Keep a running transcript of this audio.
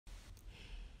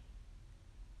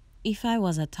If I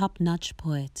Was a Top-Notch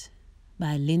Poet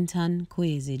by Linton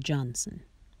Kwesi Johnson.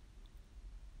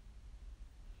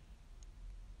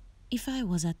 If I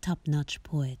was a top-notch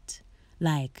poet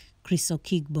like Chris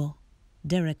Okigbo,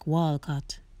 Derek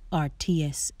Walcott, or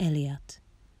T.S. Eliot,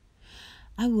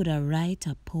 I would write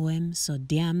a poem so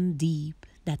damn deep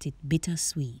that it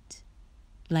bittersweet,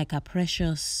 like a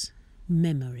precious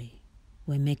memory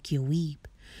will make you weep,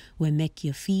 will make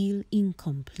you feel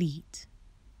incomplete.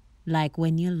 Like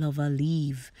when your lover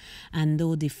leave, and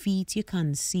though defeat you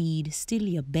concede, still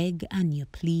you beg and you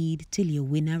plead till you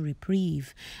win a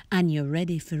reprieve, and you're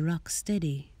ready for rock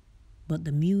steady, but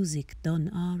the music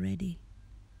done already.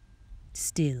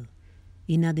 Still,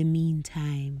 in the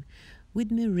meantime, with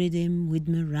me rhythm, with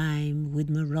me rhyme, with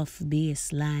me rough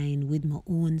bass line, with my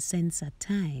own sense of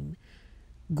time,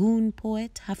 goon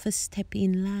poet have a step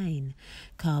in line,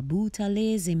 'cause Buta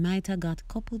lazy might have got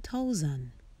couple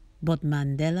thousand. But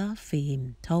Mandela for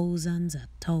him thousands of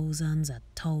thousands of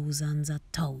thousands of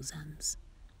thousands.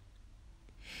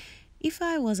 If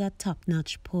I was a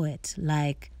top-notch poet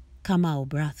like Kamau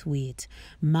Brathwaite,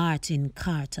 Martin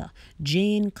Carter,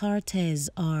 Jane Cortez,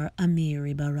 or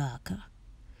Amiri Baraka,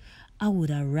 I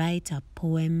would write a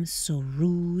poem so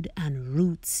rude and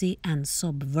rootsy and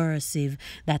subversive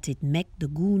that it make the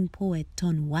goon poet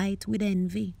turn white with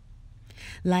envy.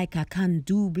 Like a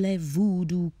candomblé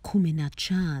voodoo kumina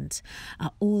chant, a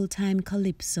old-time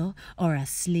calypso, or a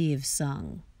slave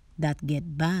song that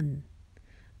get banned.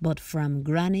 But from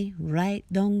granny right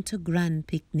down to grand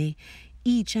picnic,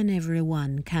 each and every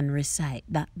one can recite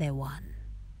that they won.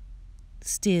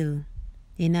 Still,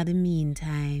 in the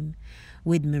meantime,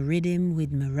 with me rhythm,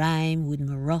 with me rhyme, with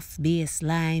me rough bass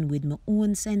line, with my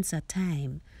own sense of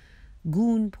time,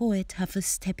 goon poet have a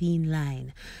step in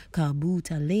line, 'cause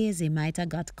Buta lazy might have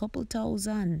got couple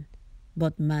thousand,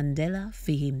 but Mandela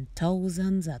for him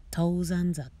thousands of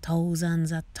thousands of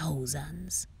thousands of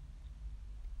thousands.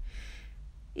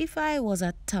 If I was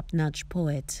a top-notch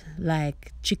poet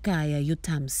like Chikaya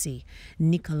Utamsi,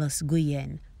 Nicholas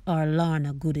Guyen, or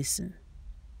Lorna Goodison,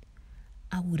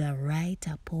 I would write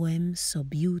a poem so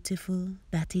beautiful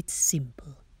that it's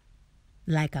simple.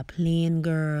 Like a plain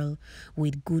girl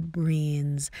with good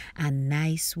brains and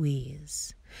nice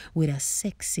ways, with a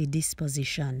sexy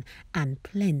disposition and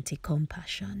plenty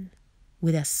compassion,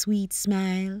 with a sweet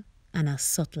smile and a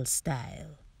subtle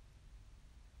style.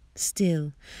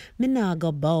 Still, me nah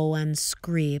go bow and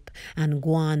scrape and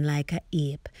go on like a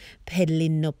ape,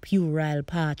 peddling no puerile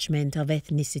parchment of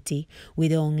ethnicity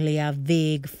with only a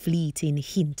vague, fleeting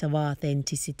hint of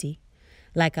authenticity.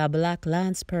 Like a black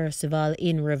Lance Percival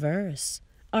in reverse,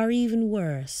 or even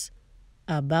worse,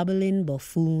 a babbling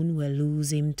buffoon will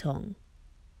lose him tongue.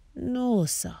 No,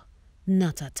 sir,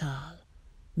 not at all.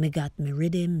 Me got me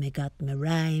rhythm, me got me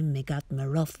rhyme, me got me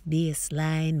rough bass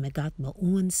line, me got my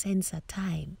own sense of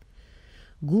time.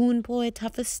 Goon poet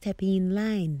have a step in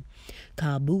line,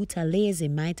 'cause Buta lazy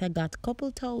might have got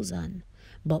couple thousand,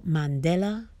 but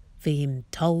Mandela for him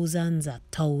thousands of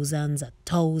thousands of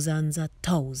thousands of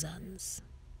thousands.